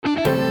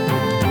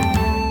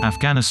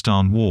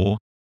Afghanistan War,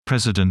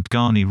 President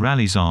Ghani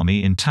rallies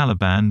army in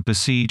Taliban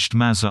besieged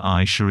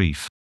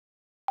Mazar-i-Sharif.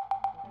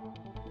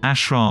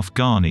 Ashraf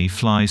Ghani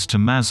flies to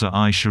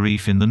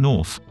Mazar-i-Sharif in the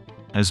north,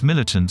 as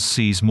militants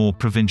seize more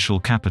provincial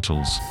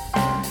capitals.